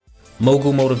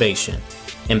Mogul Motivation,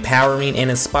 empowering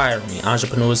and inspiring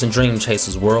entrepreneurs and dream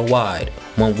chasers worldwide,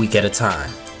 1 week at a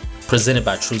time. Presented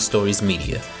by True Stories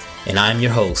Media. And I am your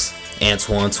host,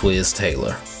 Antoine Twiz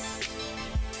Taylor.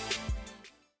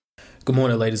 Good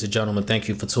morning, ladies and gentlemen. Thank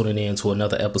you for tuning in to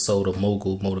another episode of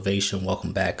Mogul Motivation.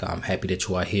 Welcome back. I'm happy that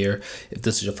you are here. If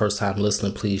this is your first time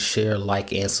listening, please share,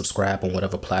 like, and subscribe on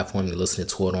whatever platform you're listening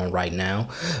to it on right now.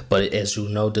 But as you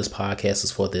know, this podcast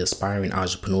is for the aspiring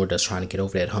entrepreneur that's trying to get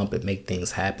over that hump and make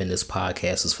things happen. This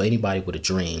podcast is for anybody with a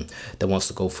dream that wants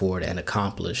to go forward and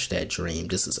accomplish that dream.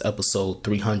 This is episode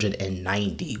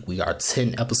 390. We are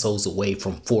 10 episodes away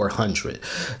from 400.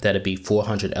 That'll be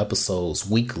 400 episodes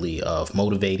weekly of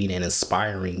motivating and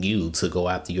inspiring you to go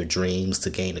after your dreams, to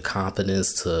gain the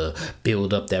confidence, to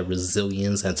build up that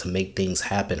resilience, and to make things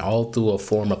happen, all through a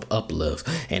form of uplift.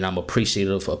 And I'm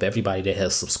appreciative of everybody that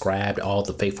has subscribed, all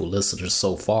the faithful listeners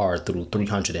so far through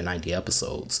 390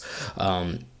 episodes.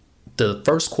 The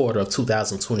first quarter of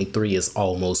 2023 is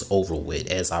almost over with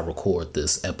as I record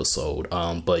this episode.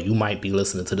 But you might be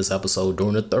listening to this episode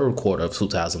during the third quarter of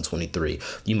 2023.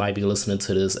 You might be listening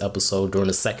to this episode during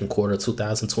the second quarter of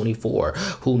 2024.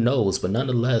 Who knows? But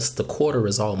nonetheless, the quarter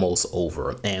is almost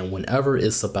over. And whenever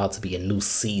it's about to be a new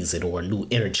season or a new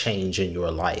interchange in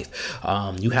your life,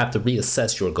 you have to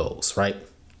reassess your goals, right?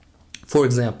 For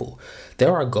example,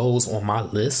 there are goals on my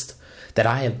list that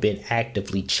I have been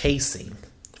actively chasing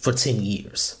for 10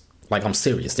 years. Like, I'm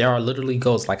serious. There are literally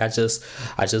goals. Like, I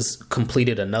just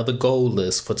completed another goal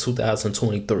list for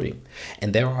 2023.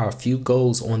 And there are a few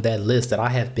goals on that list that I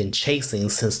have been chasing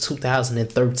since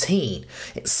 2013.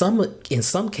 In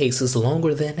some cases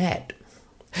longer than that.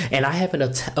 And I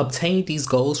haven't obtained these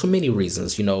goals for many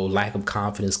reasons. You know, lack of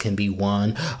confidence can be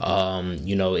one.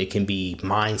 It can be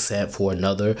mindset for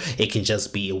another. It can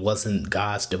just be it wasn't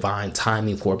God's divine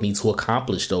timing for me to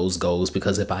accomplish those goals,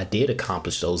 because if I did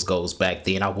accomplish those goals back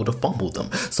then, I would have fumbled them.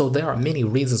 So there are many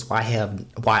reasons why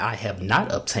I have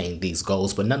not obtained these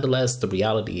goals. But nonetheless, the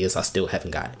reality is I still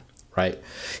haven't got it. Right.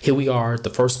 Here we are. The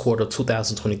first quarter of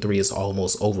 2023 is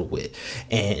almost over with.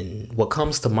 And what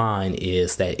comes to mind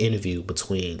is that interview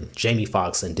between Jamie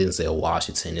Foxx and Denzel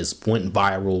Washington. It went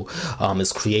viral.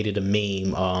 It's created a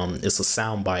meme. It's a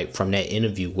soundbite from that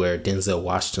interview where Denzel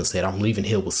Washington said, "I'm leaving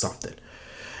here with something."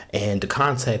 And the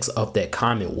context of that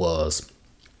comment was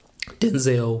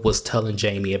Denzel was telling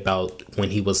Jamie about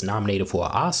when he was nominated for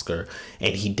an Oscar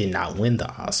and he did not win the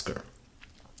Oscar.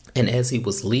 And as he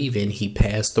was leaving, he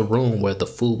passed the room where the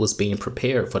food was being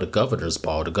prepared for the governor's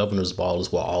ball. The governor's ball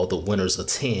is where all the winners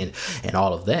attend and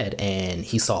all of that. And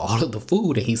he saw all of the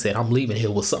food and he said, "I'm leaving here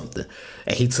with something."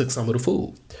 And he took some of the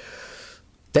food.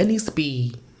 That needs to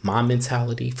be my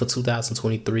mentality for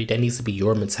 2023. That needs to be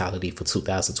your mentality for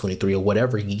 2023, or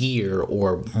whatever year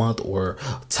or month or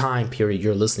time period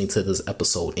you're listening to this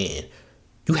episode in.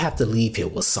 You have to leave here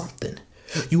with something.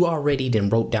 You already then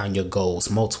wrote down your goals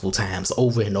multiple times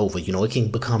over and over. You know, it can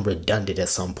become redundant at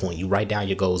some point. You write down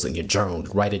your goals in your journal.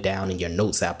 You write it down in your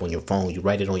notes app on your phone. You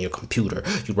write it on your computer.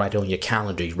 You write it on your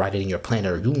calendar. You write it in your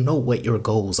planner. You know what your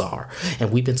goals are.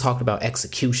 And we've been talking about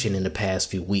execution in the past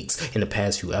few weeks, in the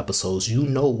past few episodes. You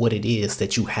know what it is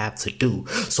that you have to do.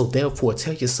 So therefore,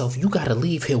 tell yourself you got to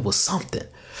leave here with something.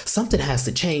 Something has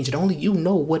to change, and only you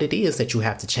know what it is that you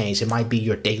have to change. It might be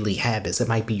your daily habits. It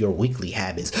might be your weekly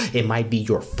habits. It might be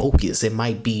your focus. It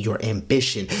might be your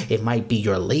ambition. It might be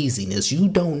your laziness. You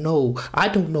don't know. I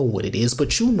don't know what it is,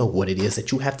 but you know what it is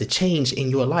that you have to change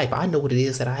in your life. I know what it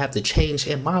is that I have to change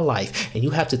in my life. And you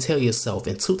have to tell yourself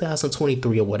in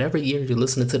 2023 or whatever year you're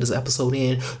listening to this episode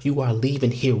in, you are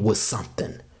leaving here with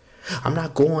something. I'm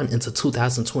not going into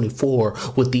 2024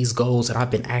 with these goals that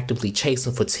I've been actively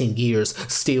chasing for 10 years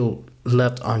still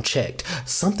left unchecked.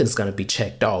 Something's going to be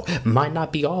checked off. Might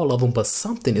not be all of them, but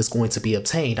something is going to be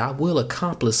obtained. I will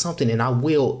accomplish something and I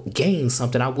will gain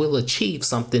something. I will achieve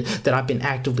something that I've been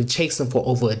actively chasing for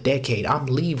over a decade. I'm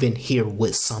leaving here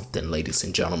with something, ladies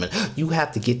and gentlemen. You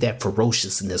have to get that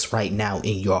ferociousness right now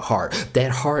in your heart.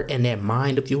 That heart and that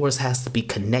mind of yours has to be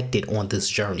connected on this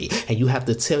journey. And you have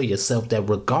to tell yourself that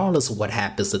regardless of what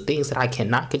happens, the things that I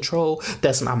cannot control,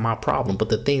 that's not my problem. But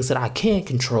the things that I can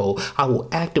control, I will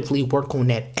actively work on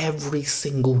that every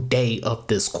single day of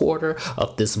this quarter,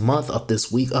 of this month, of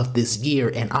this week, of this year,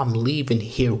 and I'm leaving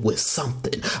here with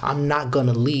something. I'm not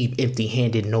gonna leave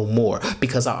empty-handed no more,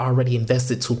 because I already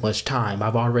invested too much time.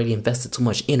 I've already invested too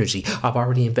much energy. I've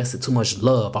already invested too much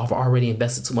love. I've already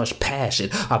invested too much passion.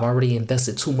 I've already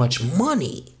invested too much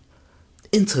money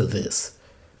into this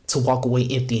to walk away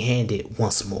empty-handed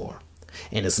once more.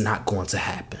 And it's not going to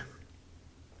happen.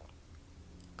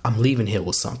 I'm leaving here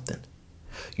with something.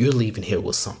 You're leaving here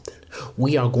with something.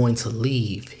 We are going to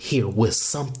leave here with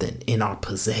something in our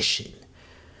possession.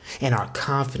 And our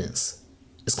confidence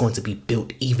is going to be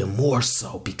built even more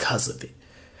so because of it.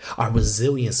 Our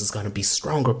resilience is going to be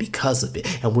stronger because of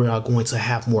it. And we are going to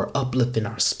have more uplift in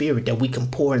our spirit that we can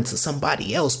pour into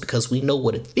somebody else because we know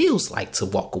what it feels like to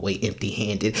walk away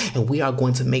empty-handed. And we are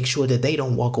going to make sure that they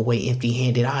don't walk away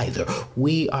empty-handed either.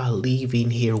 We are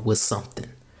leaving here with something,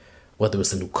 whether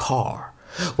it's a new car,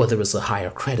 whether it's a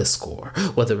higher credit score,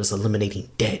 whether it's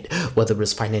eliminating debt, whether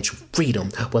it's financial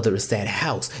freedom, whether it's that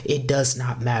house. It does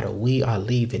not matter. We are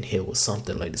leaving here with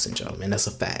something, ladies and gentlemen. That's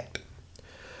a fact.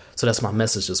 So that's my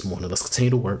message this morning. Let's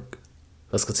continue to work.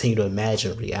 Let's continue to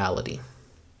imagine reality.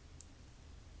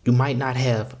 You might not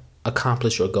have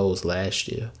accomplished your goals last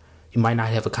year. You might not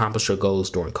have accomplished your goals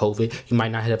during COVID. You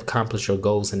might not have accomplished your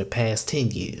goals in the past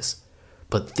 10 years.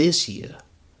 But this year,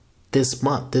 this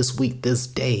month, this week, this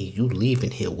day, you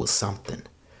leaving here with something.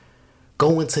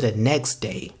 Go into the next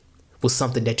day with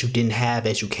something that you didn't have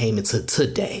as you came into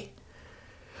today.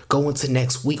 Go into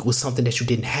next week with something that you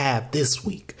didn't have this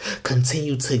week.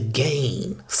 Continue to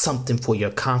gain something for your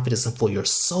confidence and for your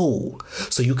soul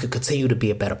so you can continue to be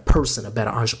a better person, a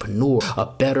better entrepreneur, a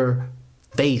better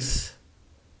faith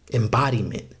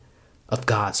embodiment of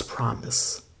God's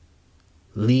promise.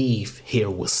 Leave here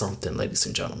with something, ladies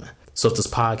and gentlemen. So if this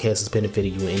podcast has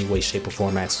benefited you in any way, shape, or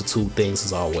form, I ask for two things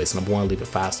as always. Number one, leave a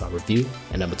 5-star review.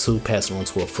 And number two, pass it on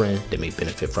to a friend that may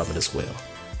benefit from it as well.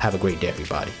 Have a great day,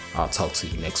 everybody. I'll talk to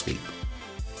you next week.